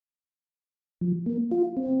Hello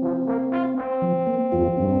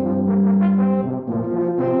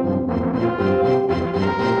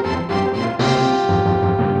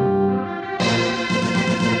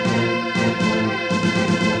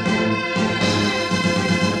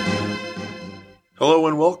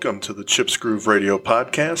and welcome to the Chips Groove Radio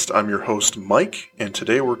Podcast. I'm your host, Mike, and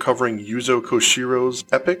today we're covering Yuzo Koshiro's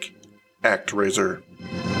epic, ActRaiser.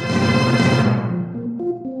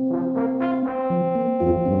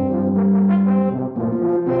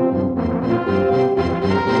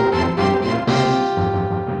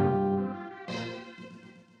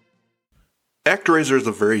 ActRaiser is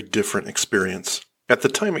a very different experience. At the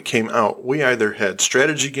time it came out, we either had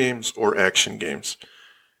strategy games or action games.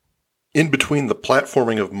 In between the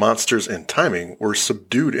platforming of monsters and timing were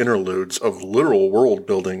subdued interludes of literal world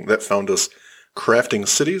building that found us crafting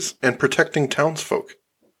cities and protecting townsfolk.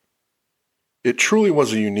 It truly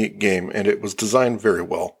was a unique game, and it was designed very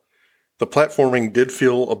well. The platforming did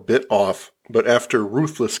feel a bit off, but after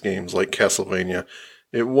ruthless games like Castlevania,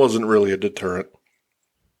 it wasn't really a deterrent.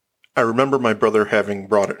 I remember my brother having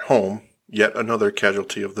brought it home, yet another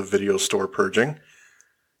casualty of the video store purging.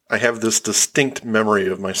 I have this distinct memory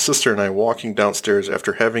of my sister and I walking downstairs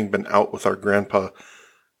after having been out with our grandpa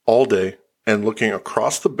all day and looking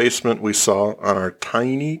across the basement we saw on our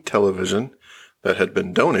tiny television that had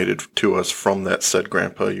been donated to us from that said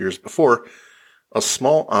grandpa years before, a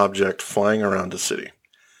small object flying around the city.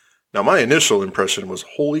 Now my initial impression was,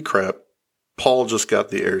 holy crap, Paul just got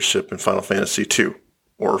the airship in Final Fantasy II,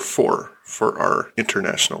 or 4 for our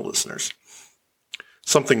international listeners.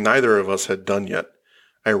 Something neither of us had done yet.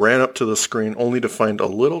 I ran up to the screen only to find a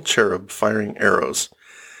little cherub firing arrows.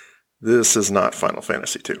 This is not Final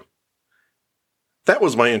Fantasy II. That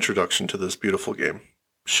was my introduction to this beautiful game.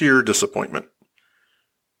 Sheer disappointment.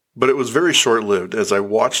 But it was very short-lived as I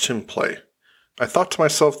watched him play. I thought to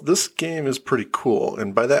myself, this game is pretty cool,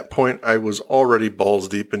 and by that point I was already balls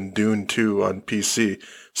deep in Dune 2 on PC,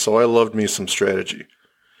 so I loved me some strategy.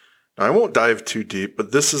 Now, I won't dive too deep,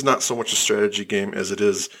 but this is not so much a strategy game as it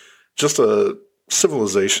is just a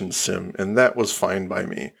civilization sim, and that was fine by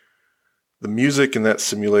me. The music in that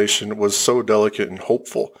simulation was so delicate and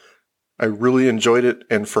hopeful. I really enjoyed it,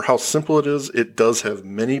 and for how simple it is, it does have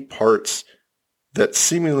many parts that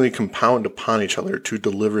seemingly compound upon each other to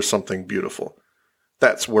deliver something beautiful.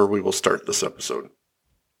 That's where we will start this episode.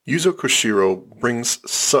 Yuzo Koshiro brings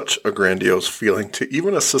such a grandiose feeling to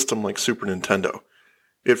even a system like Super Nintendo.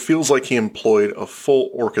 It feels like he employed a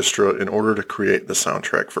full orchestra in order to create the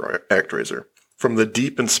soundtrack for ActRaiser. From the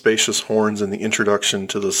deep and spacious horns in the introduction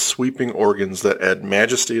to the sweeping organs that add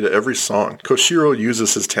majesty to every song, Koshiro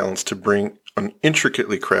uses his talents to bring an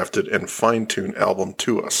intricately crafted and fine-tuned album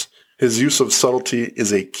to us. His use of subtlety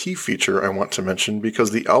is a key feature I want to mention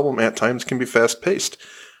because the album at times can be fast-paced,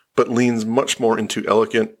 but leans much more into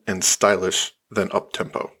elegant and stylish than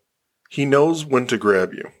up-tempo. He knows when to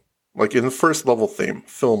grab you, like in the first level theme,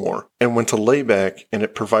 Fillmore, and when to lay back, and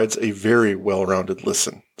it provides a very well-rounded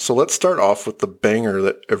listen. So let's start off with the banger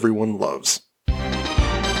that everyone loves.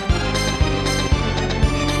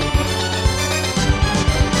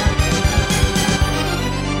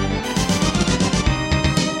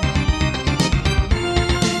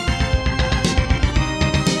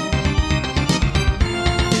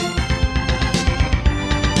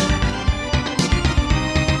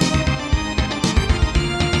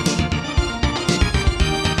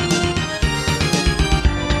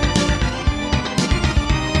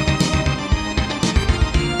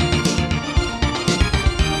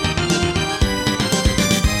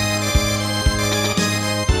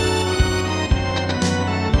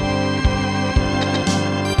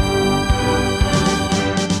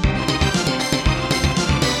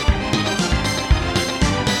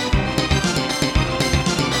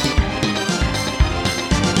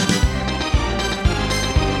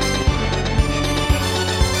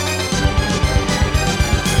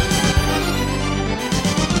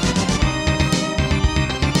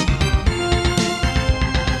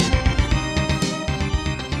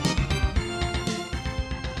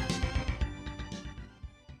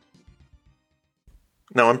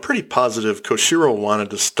 Now, I'm pretty positive Koshiro wanted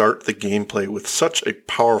to start the gameplay with such a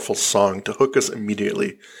powerful song to hook us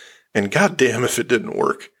immediately, and goddamn if it didn't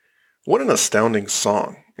work. What an astounding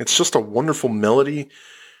song. It's just a wonderful melody.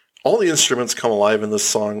 All the instruments come alive in this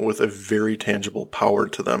song with a very tangible power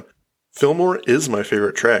to them. Fillmore is my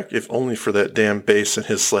favorite track, if only for that damn bass and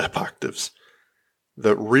his slap octaves.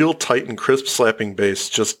 The real tight and crisp slapping bass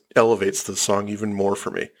just elevates the song even more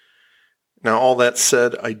for me. Now, all that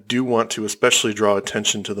said, I do want to especially draw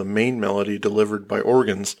attention to the main melody delivered by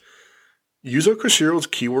organs. Yuzo Koshiro's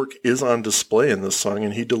keywork is on display in this song,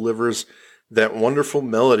 and he delivers That wonderful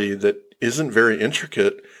melody that isn't very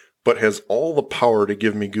intricate, but has all the power to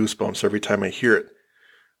give me goosebumps every time I hear it.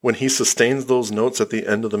 When he sustains those notes at the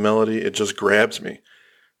end of the melody, it just grabs me.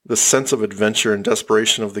 The sense of adventure and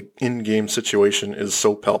desperation of the in-game situation is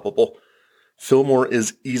so palpable. Fillmore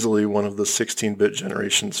is easily one of the 16-bit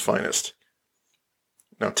generation's finest.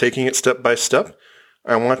 Now, taking it step by step,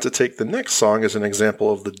 I want to take the next song as an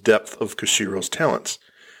example of the depth of Koshiro's talents.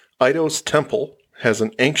 Eido's Temple has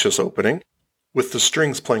an anxious opening, with the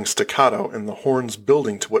strings playing staccato and the horns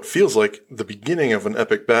building to what feels like the beginning of an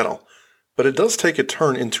epic battle. But it does take a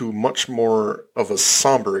turn into much more of a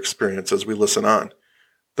somber experience as we listen on.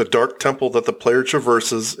 The dark temple that the player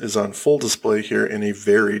traverses is on full display here in a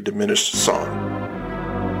very diminished song.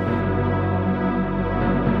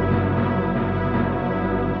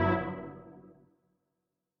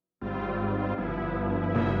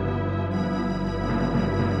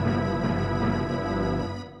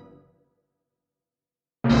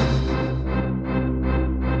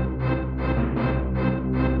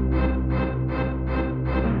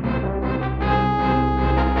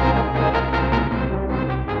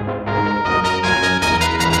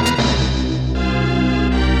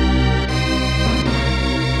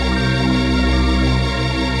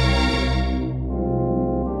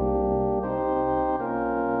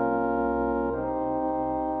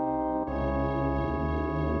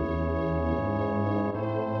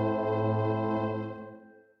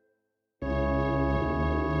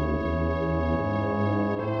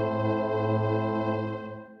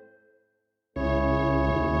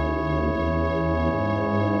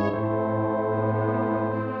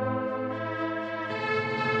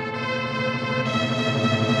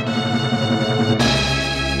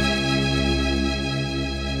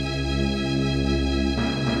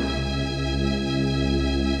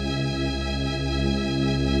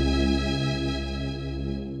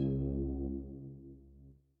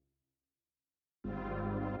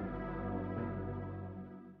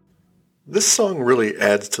 This song really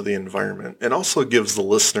adds to the environment and also gives the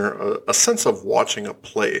listener a sense of watching a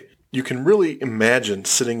play. You can really imagine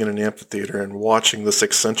sitting in an amphitheater and watching this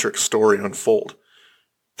eccentric story unfold.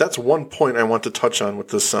 That's one point I want to touch on with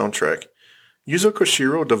this soundtrack. Yuzo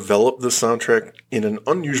Koshiro developed the soundtrack in an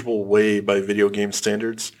unusual way by video game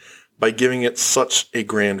standards by giving it such a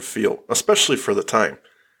grand feel, especially for the time.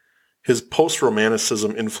 His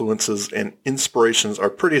post-romanticism influences and inspirations are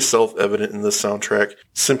pretty self-evident in this soundtrack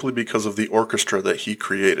simply because of the orchestra that he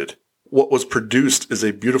created. What was produced is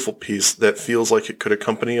a beautiful piece that feels like it could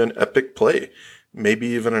accompany an epic play, maybe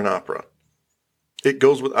even an opera. It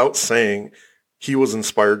goes without saying he was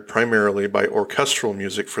inspired primarily by orchestral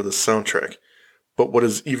music for this soundtrack, but what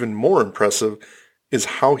is even more impressive is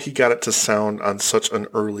how he got it to sound on such an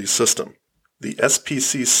early system. The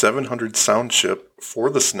SPC 700 sound chip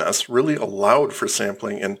for the SNES really allowed for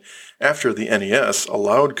sampling, and after the NES,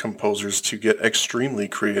 allowed composers to get extremely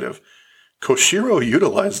creative. Koshiro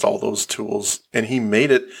utilized all those tools, and he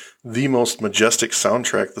made it the most majestic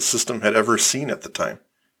soundtrack the system had ever seen at the time.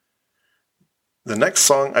 The next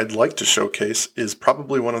song I'd like to showcase is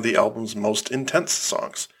probably one of the album's most intense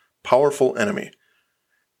songs, Powerful Enemy.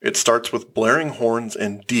 It starts with blaring horns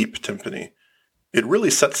and deep timpani. It really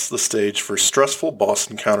sets the stage for stressful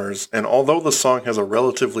boss encounters, and although the song has a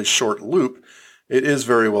relatively short loop, it is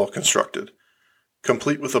very well constructed.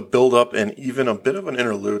 Complete with a build-up and even a bit of an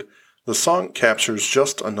interlude, the song captures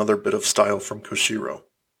just another bit of style from Koshiro.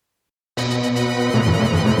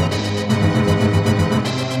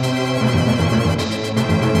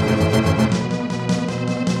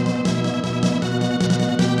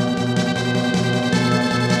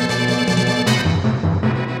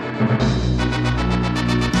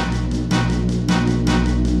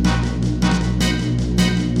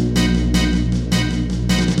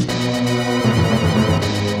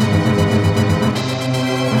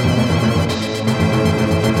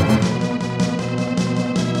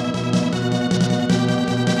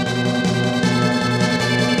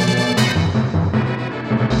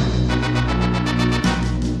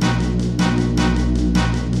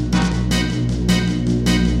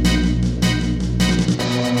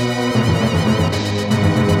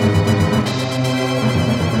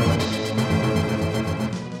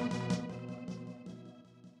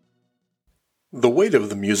 The weight of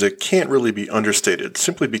the music can't really be understated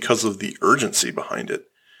simply because of the urgency behind it.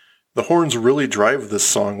 The horns really drive this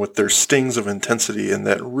song with their stings of intensity and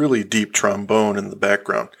that really deep trombone in the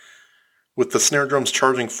background. With the snare drums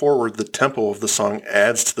charging forward, the tempo of the song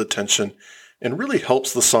adds to the tension and really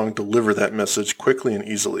helps the song deliver that message quickly and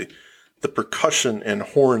easily. The percussion and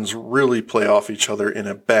horns really play off each other in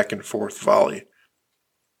a back and forth volley.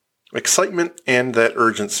 Excitement and that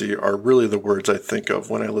urgency are really the words I think of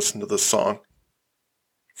when I listen to this song.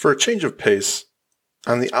 For a change of pace,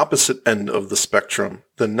 on the opposite end of the spectrum,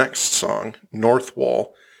 the next song, North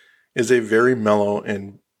Wall, is a very mellow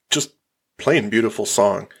and just plain beautiful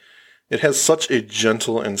song. It has such a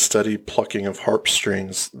gentle and steady plucking of harp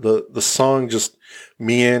strings. The song just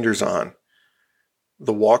meanders on.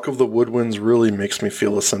 The walk of the woodwinds really makes me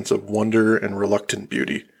feel a sense of wonder and reluctant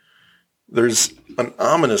beauty. There's an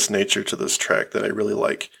ominous nature to this track that I really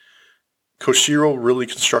like. Koshiro really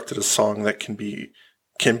constructed a song that can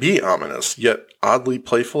be ominous, yet oddly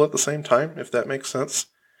playful at the same time, if that makes sense.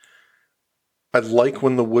 I like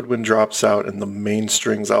when the woodwind drops out and the main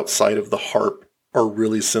strings outside of the harp are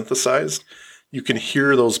really synthesized. You can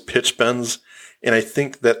hear those pitch bends, and I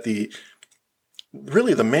think that the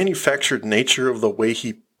manufactured nature of the way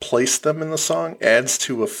he placed them in the song adds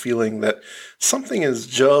to a feeling that something is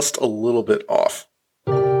just a little bit off.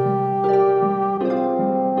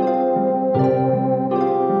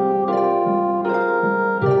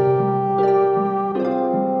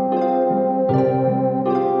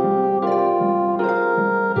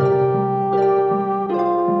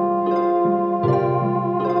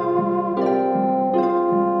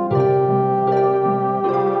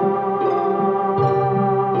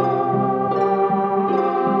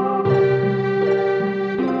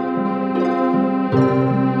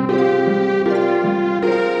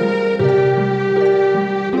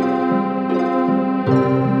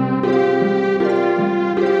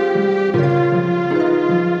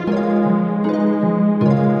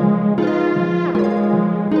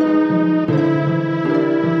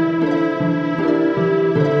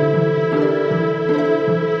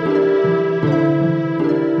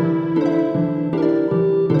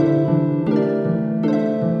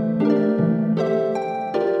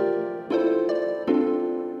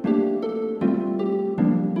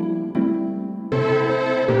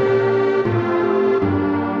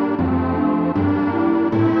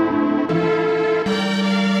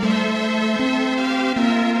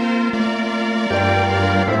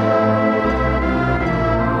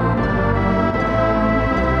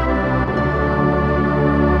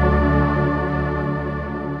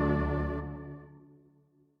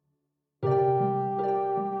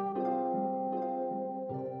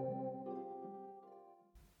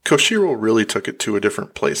 Koshiro really took it to a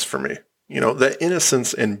different place for me. You know, that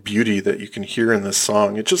innocence and beauty that you can hear in this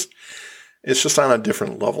song, it's just on a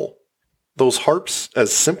different level. Those harps,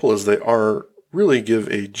 as simple as they are, really give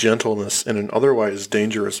a gentleness in an otherwise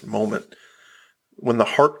dangerous moment. When the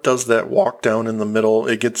harp does that walk down in the middle,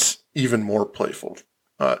 it gets even more playful.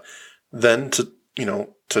 Then to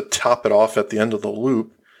top it off at the end of the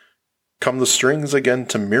loop, come the strings again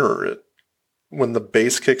to mirror it. When the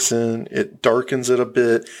bass kicks in, it darkens it a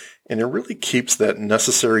bit, and it really keeps that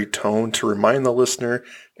necessary tone to remind the listener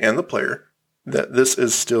and the player that this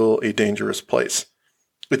is still a dangerous place.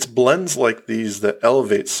 It's blends like these that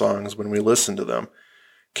elevate songs when we listen to them.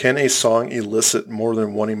 Can a song elicit more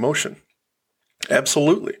than one emotion?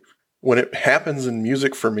 Absolutely. When it happens in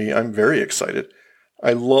music for me, I'm very excited.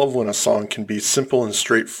 I love when a song can be simple and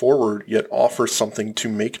straightforward, yet offer something to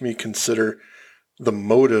make me consider the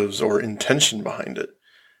motives or intention behind it.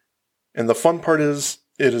 And the fun part is,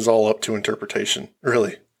 it is all up to interpretation,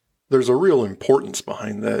 really. There's a real importance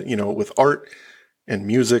behind that, with art and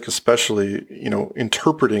music especially,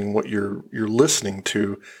 interpreting what you're listening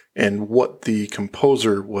to and what the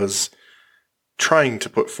composer was trying to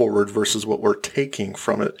put forward versus what we're taking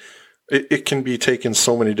from it. It can be taken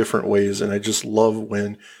so many different ways, and I just love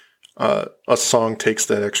when a song takes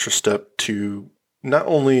that extra step to not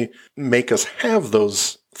only make us have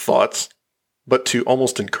those thoughts, but to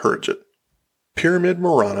almost encourage it. Pyramid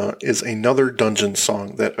Murana is another dungeon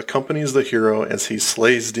song that accompanies the hero as he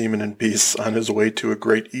slays demon and beasts on his way to a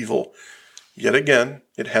great evil. Yet again,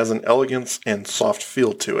 it has an elegance and soft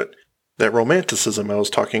feel to it. That romanticism I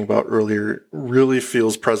was talking about earlier really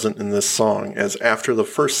feels present in this song, as after the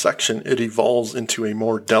first section, it evolves into a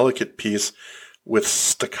more delicate piece with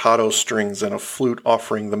staccato strings and a flute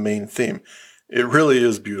offering the main theme. It really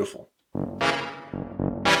is beautiful.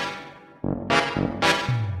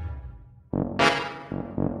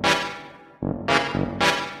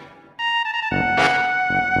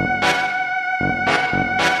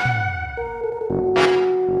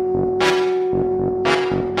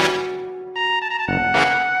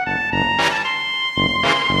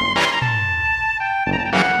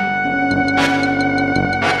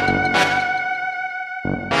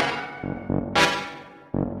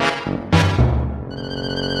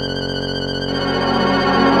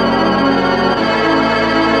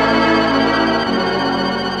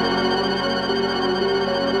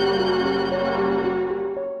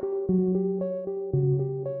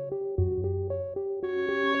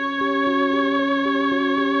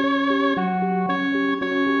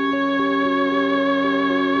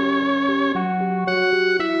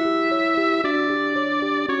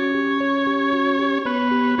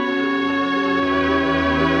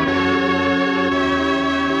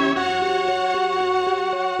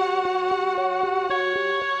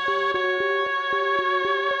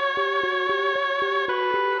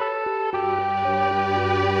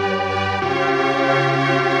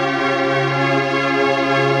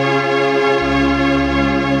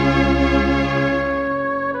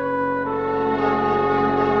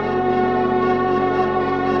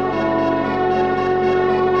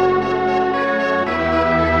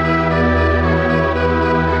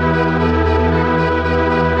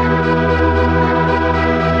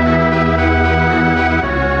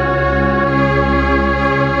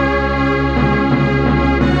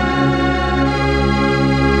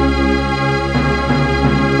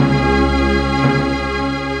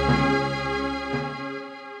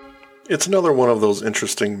 It's another one of those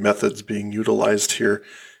interesting methods being utilized here,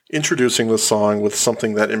 introducing the song with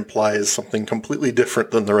something that implies something completely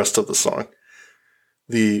different than the rest of the song.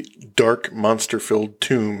 The dark, monster-filled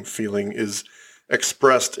tomb feeling is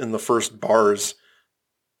expressed in the first bars.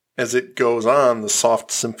 As it goes on, the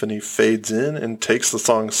soft symphony fades in and takes the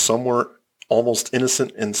song somewhere almost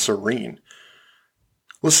innocent and serene.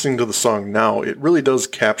 Listening to the song now, it really does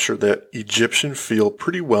capture that Egyptian feel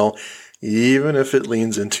pretty well, even if it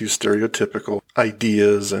leans into stereotypical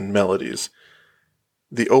ideas and melodies.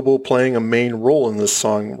 The oboe playing a main role in this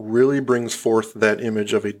song really brings forth that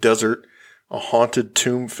image of a desert, a haunted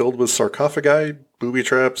tomb filled with sarcophagi, booby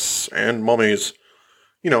traps, and mummies.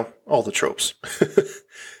 All the tropes.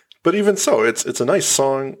 But even so, it's a nice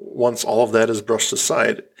song once all of that is brushed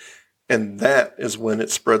aside, and that is when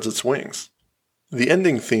it spreads its wings. The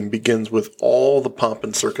ending theme begins with all the pomp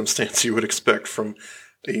and circumstance you would expect from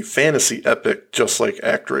a fantasy epic just like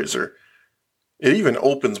ActRaiser. It even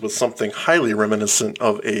opens with something highly reminiscent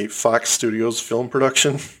of a Fox Studios film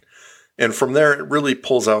production, and from there it really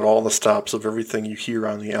pulls out all the stops of everything you hear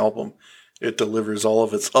on the album. It delivers all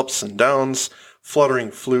of its ups and downs,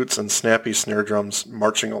 fluttering flutes and snappy snare drums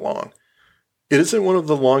marching along. It isn't one of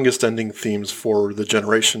the longest ending themes for the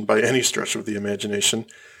generation by any stretch of the imagination,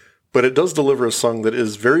 but it does deliver a song that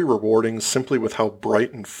is very rewarding simply with how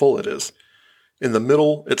bright and full it is. In the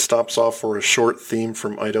middle, it stops off for a short theme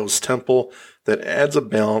from Ido's Temple that adds a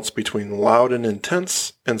balance between loud and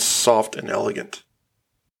intense and soft and elegant.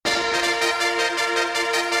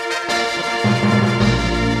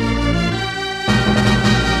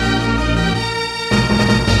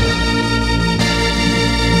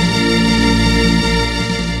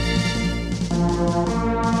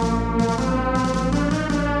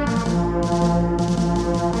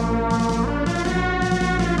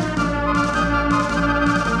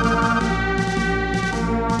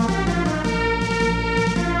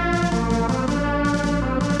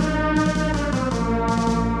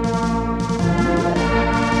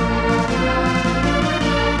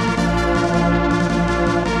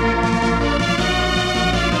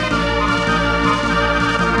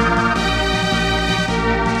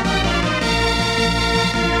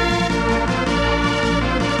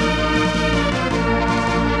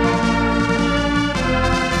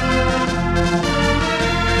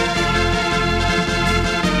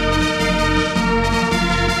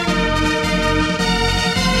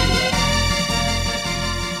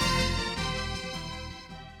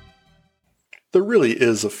 There really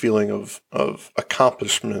is a feeling of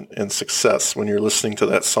accomplishment and success when you're listening to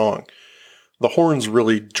that song. The horns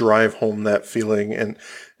really drive home that feeling, and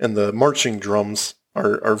the marching drums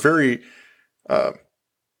are very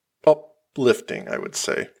uplifting, I would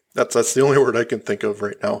say. That's the only word I can think of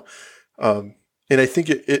right now. And I think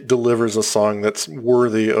it delivers a song that's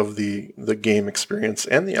worthy of the game experience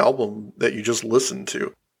and the album that you just listened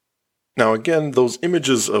to. Now again, those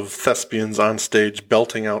images of thespians on stage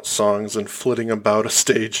belting out songs and flitting about a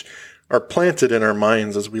stage are planted in our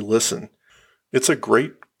minds as we listen. It's a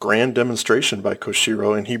great, grand demonstration by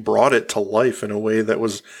Koshiro, and he brought it to life in a way that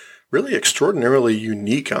was really extraordinarily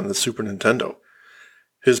unique on the Super Nintendo.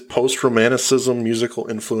 His post-romanticism musical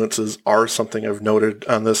influences are something I've noted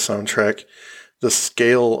on this soundtrack. The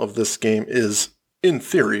scale of this game is, in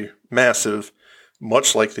theory, massive,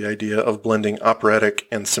 much like the idea of blending operatic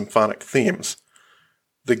and symphonic themes.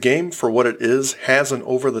 The game, for what it is, has an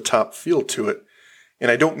over-the-top feel to it,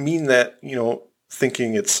 and I don't mean that,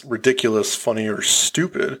 thinking it's ridiculous, funny, or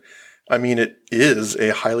stupid. I mean, it is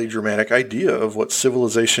a highly dramatic idea of what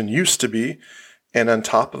civilization used to be, and on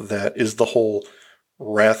top of that is the whole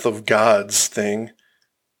wrath of gods thing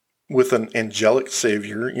with an angelic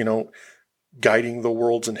savior, guiding the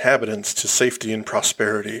world's inhabitants to safety and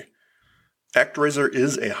prosperity. ActRaiser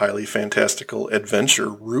is a highly fantastical adventure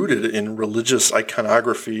rooted in religious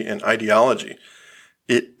iconography and ideology.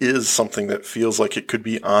 It is something that feels like it could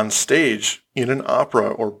be on stage in an opera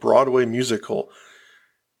or Broadway musical.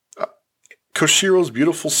 Koshiro's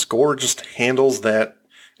beautiful score just handles that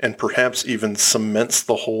and perhaps even cements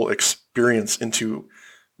the whole experience into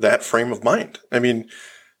that frame of mind. I mean,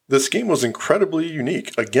 this game was incredibly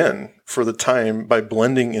unique, again, for the time by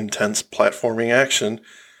blending intense platforming action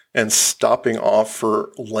and stopping off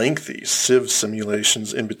for lengthy Civ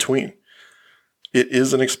simulations in between. It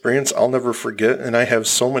is an experience I'll never forget, and I have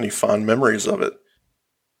so many fond memories of it.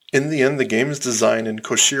 In the end, the game's design and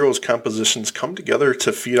Koshiro's compositions come together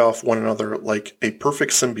to feed off one another like a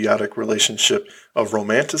perfect symbiotic relationship of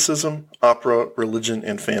romanticism, opera, religion,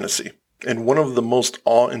 and fantasy. And one of the most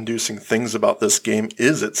awe-inducing things about this game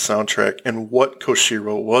is its soundtrack and what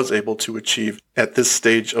Koshiro was able to achieve at this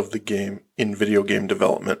stage of the game in video game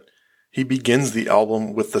development. He begins the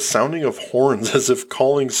album with the sounding of horns as if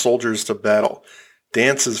calling soldiers to battle,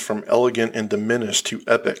 dances from elegant and diminished to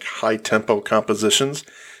epic high-tempo compositions,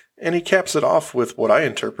 and he caps it off with what I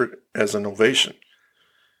interpret as an ovation.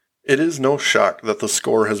 It is no shock that the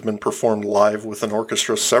score has been performed live with an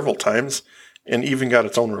orchestra several times, and even got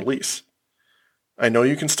its own release. I know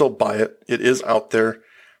you can still buy it. It is out there,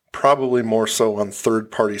 probably more so on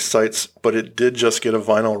third-party sites, but it did just get a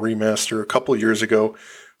vinyl remaster a couple years ago,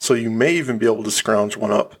 so you may even be able to scrounge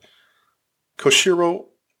one up. Koshiro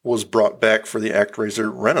was brought back for the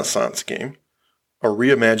ActRaiser Renaissance game, a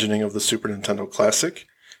reimagining of the Super Nintendo classic.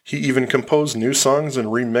 He even composed new songs and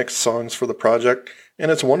remixed songs for the project, and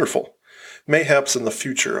it's wonderful. Mayhaps in the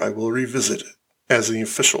future I will revisit it as the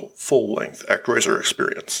official full-length ActRaiser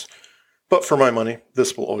experience. But for my money,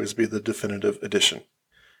 this will always be the definitive edition.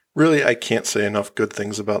 Really, I can't say enough good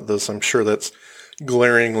things about this. I'm sure that's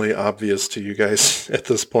glaringly obvious to you guys at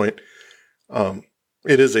this point.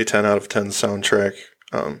 It is a 10 out of 10 soundtrack.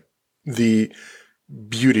 The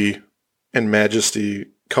beauty and majesty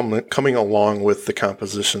coming along with the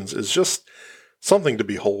compositions is just something to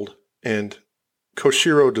behold, and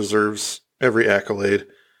Koshiro deserves every accolade.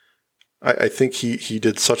 I think he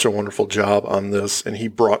did such a wonderful job on this, and he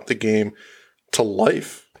brought the game to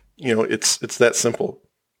life. You know, it's that simple.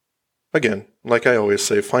 Again, like I always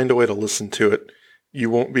say, find a way to listen to it. You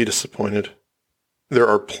won't be disappointed. There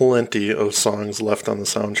are plenty of songs left on the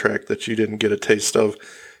soundtrack that you didn't get a taste of,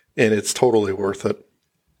 and it's totally worth it.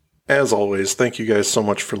 As always, thank you guys so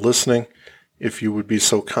much for listening. If you would be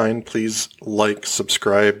so kind, please like,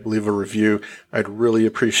 subscribe, leave a review. I'd really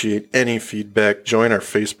appreciate any feedback. Join our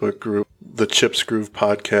Facebook group, the Chips Groove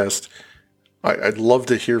Podcast. I'd love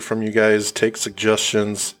to hear from you guys, take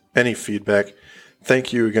suggestions, any feedback.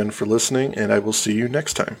 Thank you again for listening, and I will see you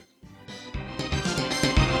next time.